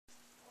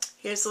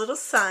Here's little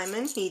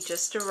Simon. He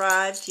just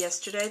arrived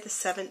yesterday, the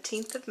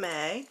 17th of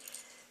May.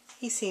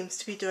 He seems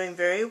to be doing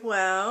very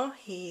well.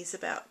 He's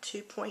about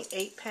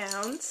 2.8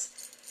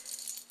 pounds,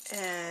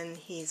 and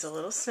he's a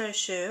little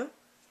snowshoe,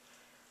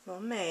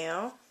 little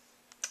male,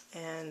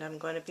 and I'm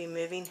going to be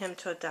moving him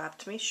to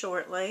Adopt Me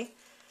shortly.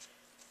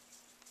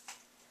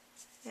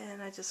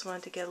 And I just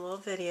wanted to get a little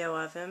video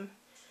of him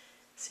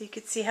so you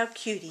could see how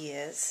cute he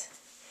is.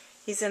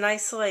 He's in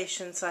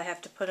isolation, so I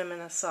have to put him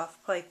in a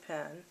soft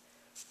playpen.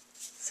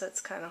 So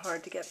it's kind of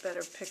hard to get a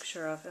better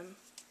picture of him.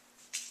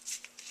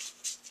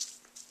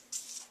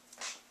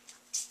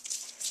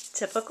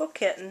 Typical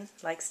kitten,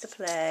 likes to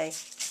play.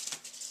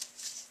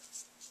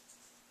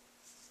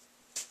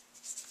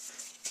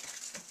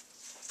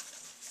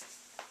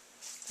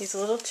 He's a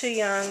little too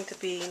young to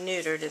be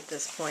neutered at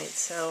this point,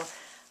 so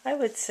I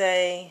would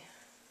say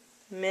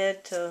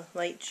mid to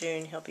late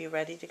June he'll be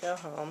ready to go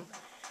home.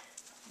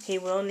 He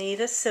will need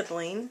a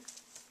sibling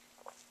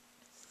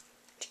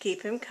to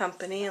keep him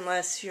company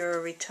unless you're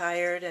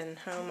retired and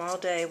home all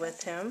day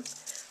with him,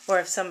 or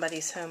if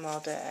somebody's home all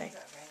day.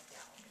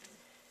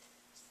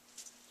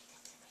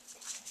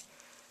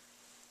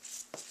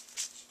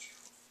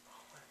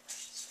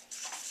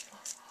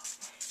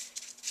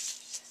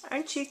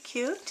 Aren't you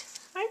cute?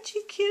 Aren't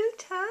you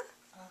cute, huh?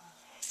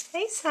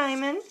 Hey,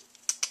 Simon.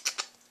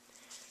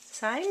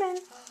 Simon.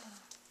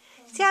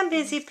 See, I'm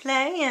busy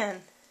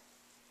playing.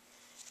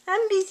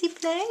 I'm busy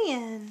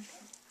playing.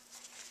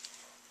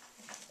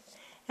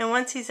 And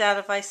once he's out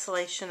of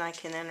isolation, I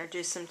can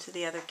introduce him to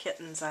the other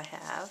kittens I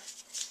have.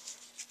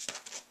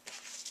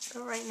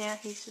 But right now,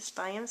 he's just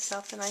by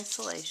himself in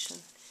isolation.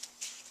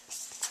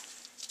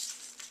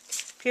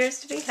 Appears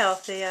to be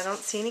healthy. I don't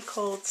see any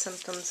cold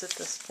symptoms at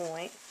this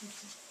point.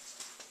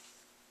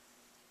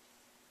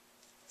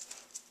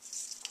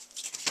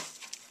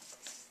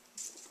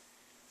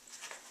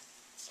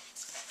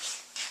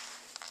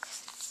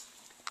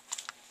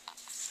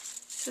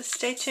 So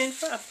stay tuned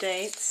for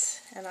updates,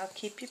 and I'll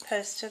keep you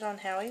posted on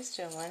how he's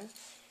doing,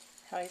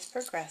 how he's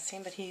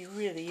progressing, but he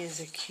really is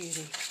a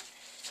cutie.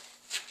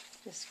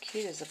 Just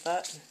cute as a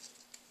button.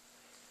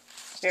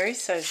 Very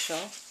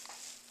social.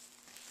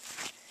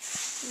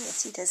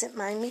 Yes, he doesn't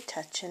mind me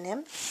touching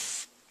him.